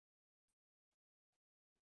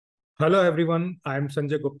Hello everyone, I am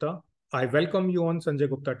Sanjay Gupta. I welcome you on Sanjay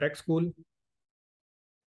Gupta Tech School.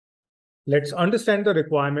 Let's understand the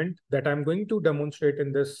requirement that I'm going to demonstrate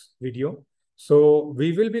in this video. So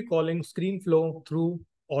we will be calling screen flow through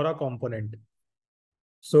Aura component.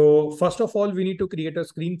 So first of all, we need to create a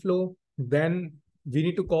screen flow. Then we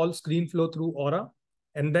need to call screen flow through Aura.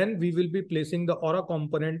 And then we will be placing the Aura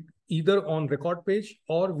component either on record page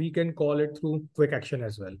or we can call it through quick action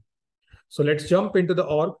as well. So let's jump into the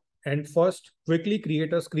org and first quickly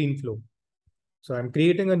create a screen flow. So I'm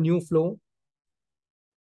creating a new flow.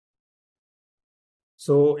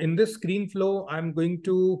 So in this screen flow, I'm going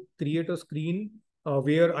to create a screen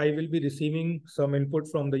where I will be receiving some input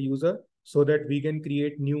from the user so that we can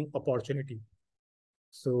create new opportunity.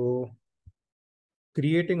 So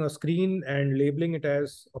creating a screen and labeling it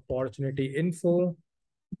as opportunity info.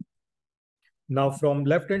 Now from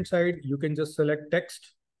left-hand side, you can just select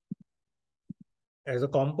text as a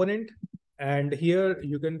component. And here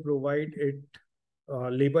you can provide it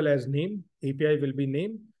label as name. API will be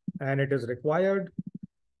name and it is required.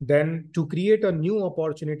 Then to create a new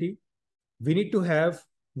opportunity, we need to have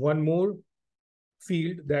one more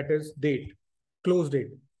field that is date, close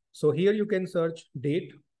date. So here you can search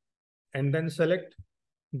date and then select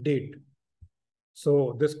date.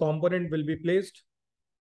 So this component will be placed.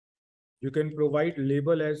 You can provide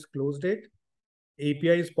label as close date.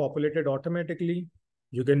 API is populated automatically.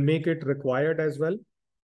 You can make it required as well.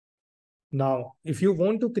 Now, if you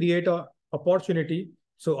want to create a opportunity,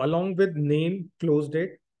 so along with name, close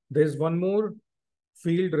date, there's one more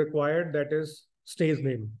field required that is stage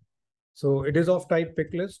name. So it is of type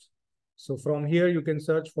pick list. So from here, you can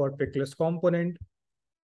search for pick list component.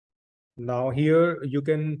 Now here you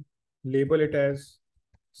can label it as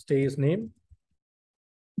stage name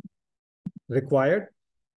required.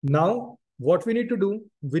 Now, what we need to do,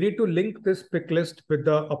 we need to link this pick list with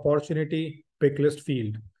the opportunity pick list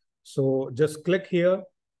field. So just click here,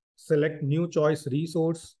 select new choice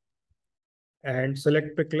resource and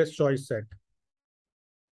select pick list choice set.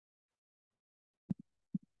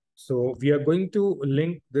 So we are going to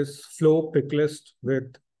link this flow pick list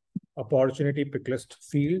with opportunity pick list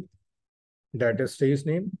field that is stage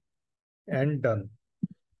name and done.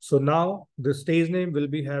 So now the stage name will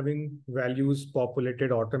be having values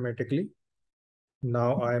populated automatically.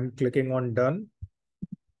 Now I'm clicking on done.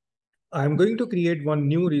 I'm going to create one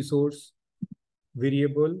new resource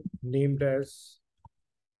variable named as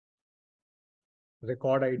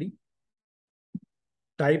record ID.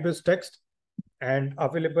 Type is text and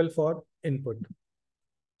available for input.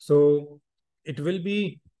 So it will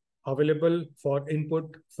be available for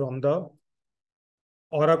input from the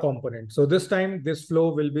Aura component. So this time this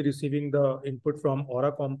flow will be receiving the input from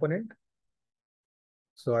Aura component.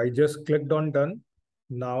 So I just clicked on done.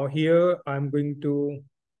 Now here I'm going to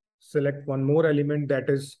select one more element that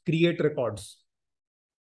is create records.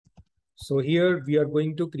 So here we are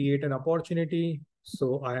going to create an opportunity.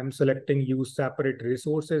 So I am selecting use separate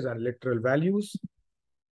resources and literal values.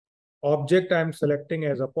 Object I'm selecting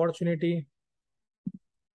as opportunity.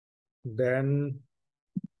 Then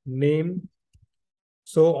name.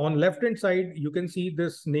 So on left-hand side, you can see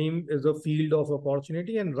this name is a field of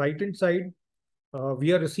opportunity and right-hand side,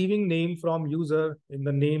 we are receiving name from user in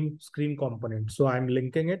the name screen component. So I'm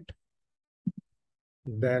linking it.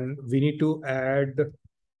 Then we need to add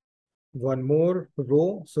one more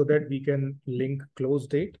row so that we can link close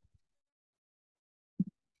date.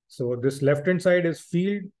 So this left-hand side is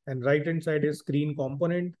field and right-hand side is screen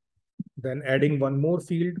component. Then adding one more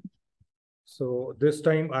field. So this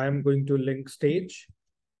time I am going to link stage.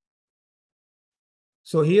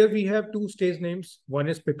 So here we have two stage names. One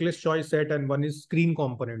is picklist choice set and one is screen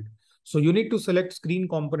component. So you need to select screen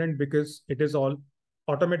component because it is all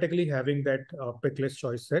automatically having that picklist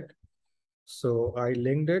choice set. So I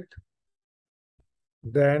linked it.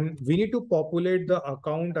 Then we need to populate the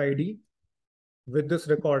account ID with this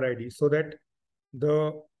record ID so that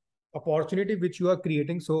the opportunity which you are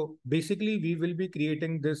creating. So basically we will be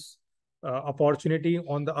creating this opportunity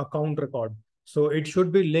on the account record. So it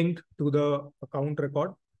should be linked to the account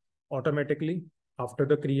record automatically after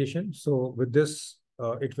the creation. So with this,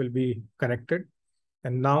 it will be connected.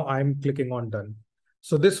 And now I'm clicking on done.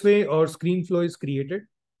 So this way our screen flow is created.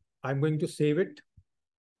 I'm going to save it.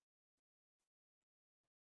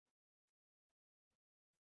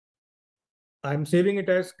 I'm saving it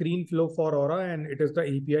as screen flow for Aura and it is the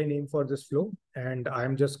API name for this flow. And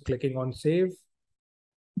I'm just clicking on save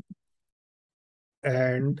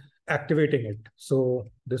and activating it. So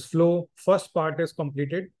this flow first part is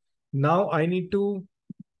completed. Now I need to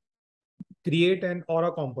create an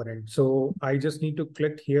Aura component. So I just need to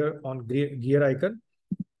click here on gear icon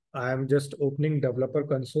I'm just opening developer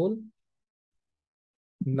console.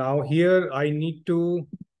 Now here I need to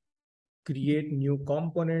create new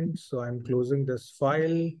component. So I'm closing this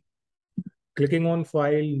file, clicking on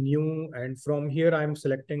file, new, and from here I'm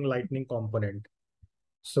selecting lightning component.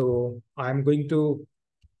 So I'm going to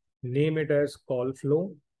name it as call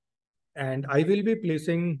flow, and I will be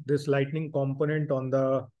placing this lightning component on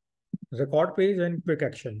the record page and quick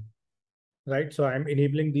action, right? So I'm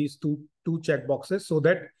enabling these two checkboxes so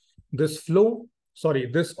that this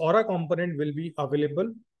Aura component will be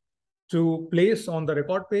available to place on the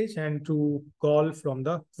record page and to call from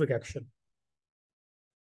the quick action.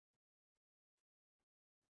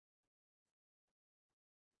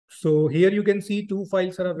 So here you can see two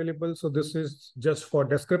files are available. So this is just for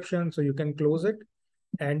description, so you can close it.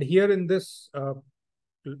 And here in this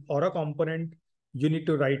Aura component, you need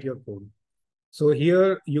to write your code. So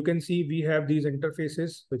here you can see we have these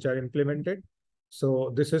interfaces which are implemented.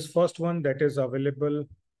 So this is first one that is available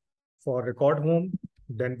for record home.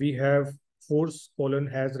 Then we have force colon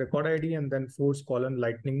has record ID and then force colon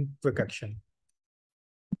lightning quick action.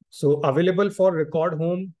 So available for record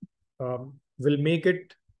home will make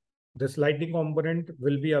it, this lightning component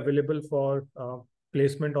will be available for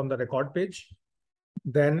placement on the record page.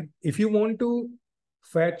 Then if you want to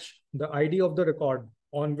fetch the ID of the record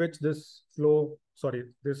on which this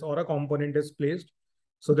Aura component is placed,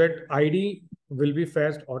 so that ID will be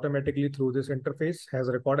fetched automatically through this interface has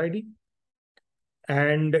record ID.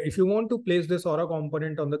 And if you want to place this Aura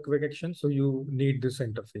component on the quick action, so you need this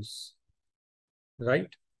interface, right?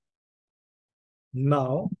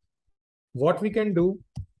 Now, what we can do,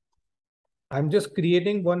 I'm just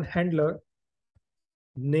creating one handler.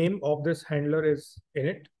 Name of this handler is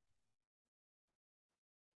init.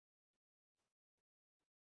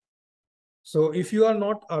 So if you are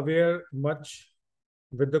not aware much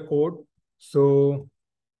with the code, so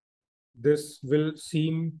this will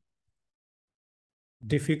seem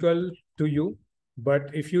difficult to you, but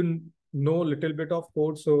if you know a little bit of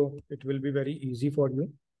code, so it will be very easy for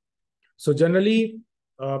you. So generally,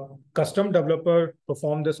 custom developer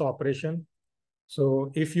perform this operation.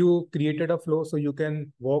 So if you created a flow, so you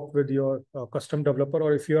can work with your custom developer,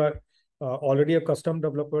 or if you are already a custom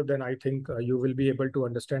developer, then I think you will be able to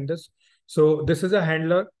understand this. So this is a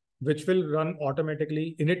handler which will run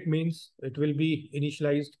automatically. Init means it will be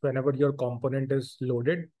initialized whenever your component is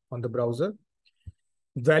loaded on the browser.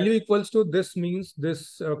 Value equals to this means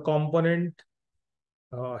this component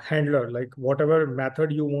handler, like whatever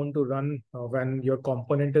method you want to run when your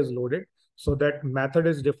component is loaded. So that method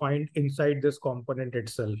is defined inside this component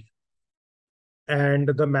itself. And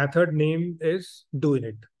the method name is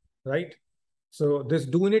doInit, right? So this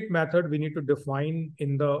doInit method we need to define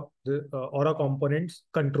in the Aura components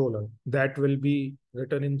controller that will be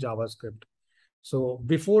written in JavaScript. So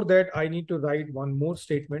before that, I need to write one more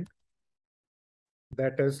statement,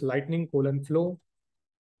 that is lightning colon flow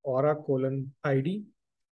Aura colon ID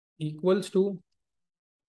equals to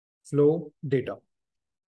flow data.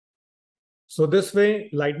 So this way,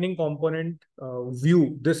 lightning component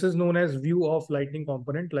view, this is known as view of lightning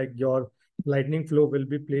component, like your lightning flow will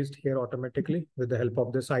be placed here automatically with the help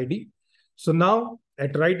of this ID. So now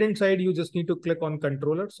at right hand side, you just need to click on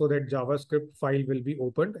controller so that JavaScript file will be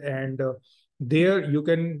opened, and there you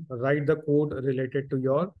can write the code related to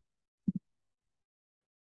your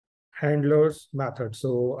handlers method.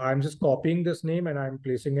 So I'm just copying this name and I'm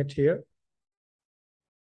placing it here.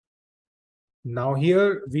 Now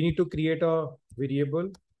here we need to create a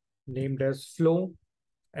variable named as flow,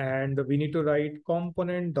 and we need to write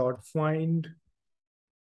component.find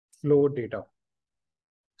flow data.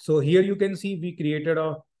 So here you can see we created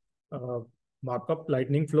a markup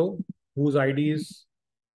lightning flow whose ID is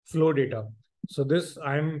flow data. So this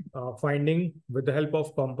I'm finding with the help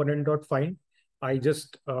of component.find. I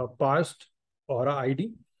just passed Aura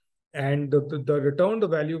ID, and the returned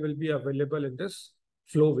value will be available in this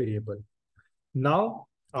flow variable. Now,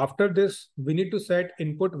 after this, we need to set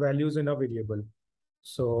input values in a variable.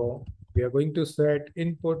 So we are going to set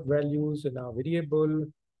input values in our variable.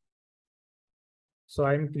 So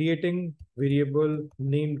I'm creating variable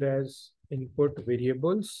named as input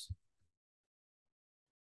variables.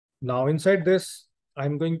 Now inside this,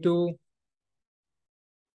 I'm going to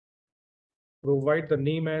provide the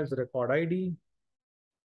name as record ID.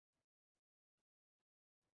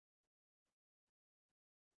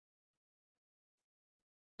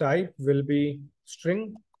 Type will be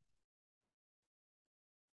string,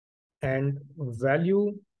 and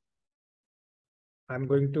value I'm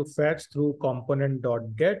going to fetch through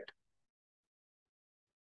component.get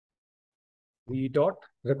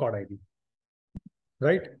v.record ID.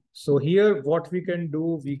 right? So here, what we can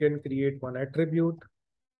do, we can create one attribute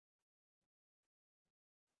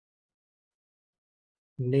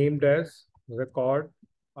named as record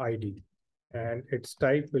ID, and its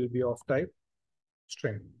type will be of type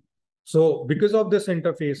string. So because of this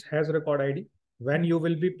interface has record ID, when you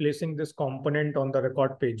will be placing this component on the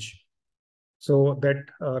record page, so that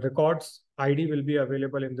records ID will be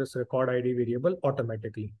available in this record ID variable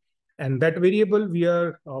automatically. And that variable we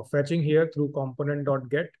are fetching here through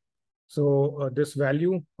component.get. So this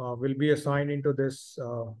value will be assigned into this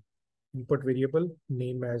input variable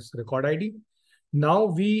name as record ID. Now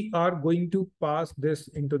we are going to pass this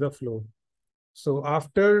into the flow. So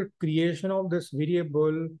after creation of this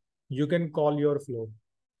variable, you can call your flow.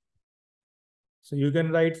 So you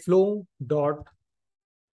can write flow dot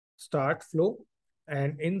start flow,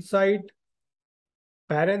 and inside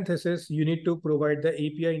parenthesis, you need to provide the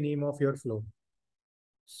API name of your flow.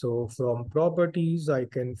 So from properties, I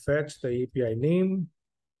can fetch the API name,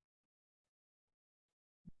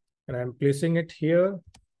 and I'm placing it here.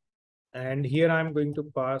 And here I'm going to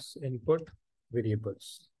pass input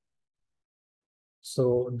variables.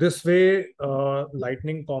 So this way,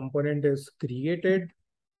 Lightning component is created.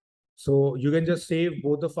 So you can just save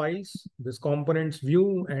both the files, this components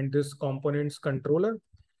view and this components controller.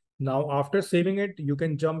 Now, after saving it, you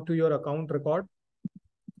can jump to your account record.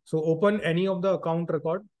 So open any of the account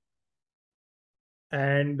record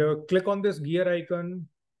and click on this gear icon,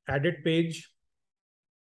 edit page.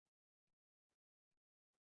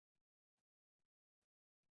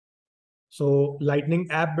 So Lightning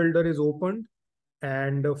App Builder is opened.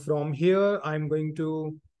 And from here, I'm going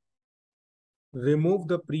to remove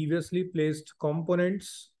the previously placed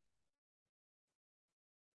components.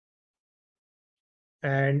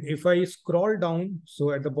 And if I scroll down,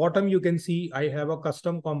 so at the bottom, you can see I have a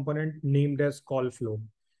custom component named as call flow.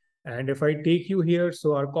 And if I take you here,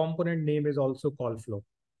 so our component name is also call flow,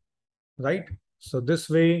 right? So this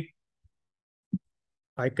way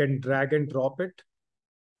I can drag and drop it.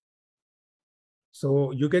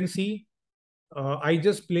 So you can see I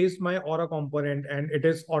just placed my Aura component and it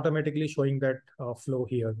is automatically showing that flow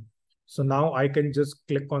here. So now I can just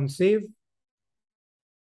click on save,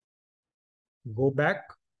 go back.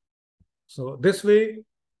 So this way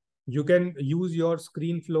you can use your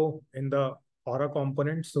screen flow in the Aura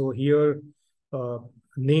component. So here,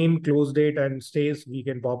 name, close date, and stays we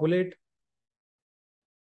can populate.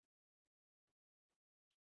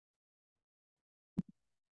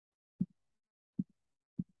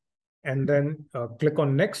 And then click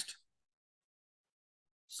on next.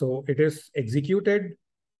 So it is executed.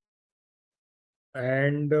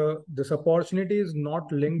 And this opportunity is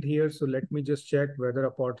not linked here. So let me just check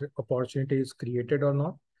whether opportunity is created or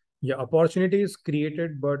not. Yeah, opportunity is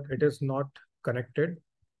created, but it is not connected.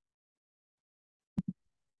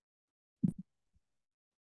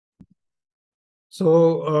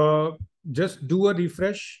 So just do a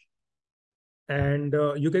refresh. And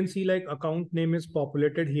you can see like account name is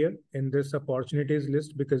populated here in this opportunities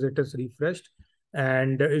list because it is refreshed.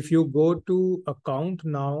 And if you go to account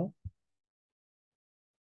now,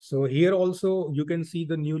 so here also you can see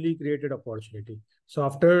the newly created opportunity. So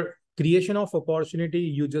after creation of opportunity,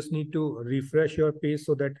 you just need to refresh your page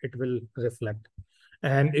so that it will reflect.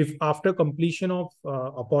 And if after completion of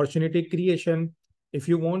opportunity creation, if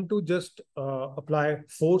you want to just apply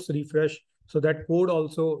force refresh, so that code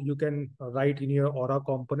also you can write in your Aura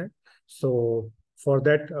component. So for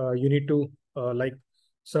that, you need to like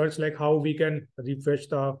search like how we can refresh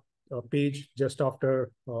the page just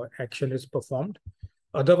after action is performed.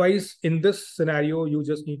 Otherwise, in this scenario, you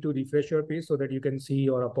just need to refresh your page so that you can see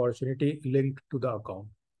your opportunity linked to the account.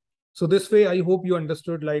 So this way, I hope you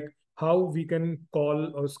understood like how we can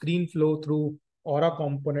call a screen flow through Aura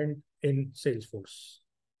component in Salesforce.